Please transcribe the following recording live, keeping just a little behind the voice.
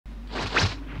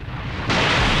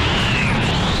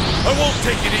won't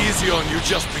take it easy on you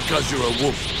just because you're a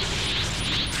woman.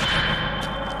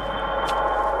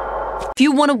 If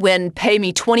you want to win, pay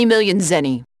me 20 million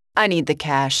zenny. I need the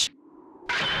cash.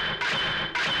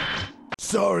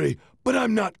 Sorry, but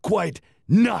I'm not quite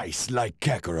nice like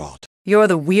Kakarot. You're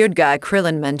the weird guy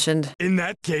Krillin mentioned. In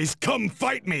that case, come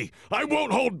fight me. I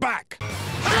won't hold back. Too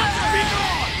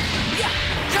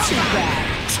bad.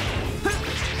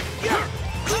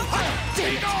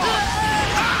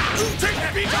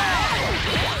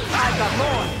 I've got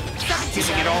more.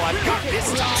 Giving it all I've got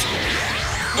this time.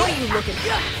 What are you looking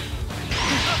for?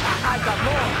 I've got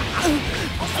more.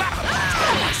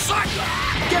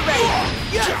 Get ready.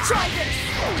 Try this.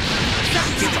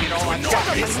 Giving it all I've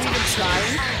got this time. Even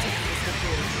trying.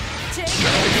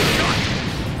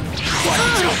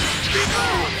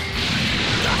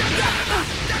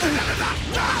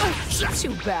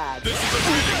 Too bad. This is a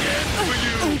fitting end for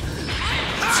you.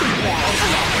 Too bad.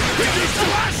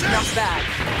 Not bad.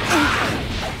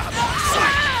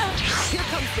 Here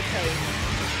comes the pain.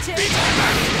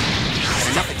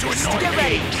 Nothing to annoy Get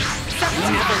ready. me. We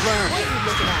never learn. What are you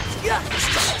looking at?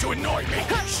 Stop to annoy me.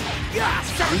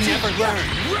 We never learn.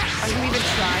 Are you even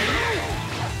trying?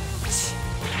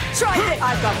 Try it!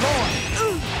 I've got more!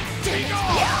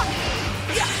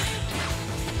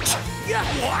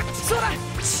 What? Sora!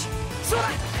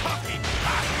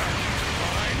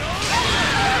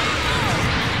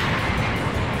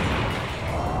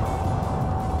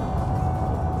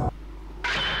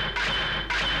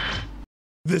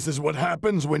 This is what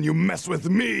happens when you mess with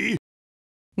me.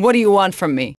 What do you want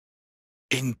from me?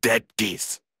 In that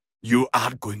case, you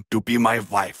are going to be my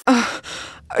wife.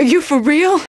 Are you for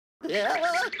real? Prepare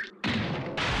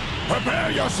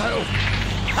yourself.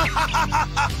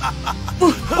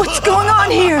 What's going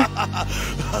on here?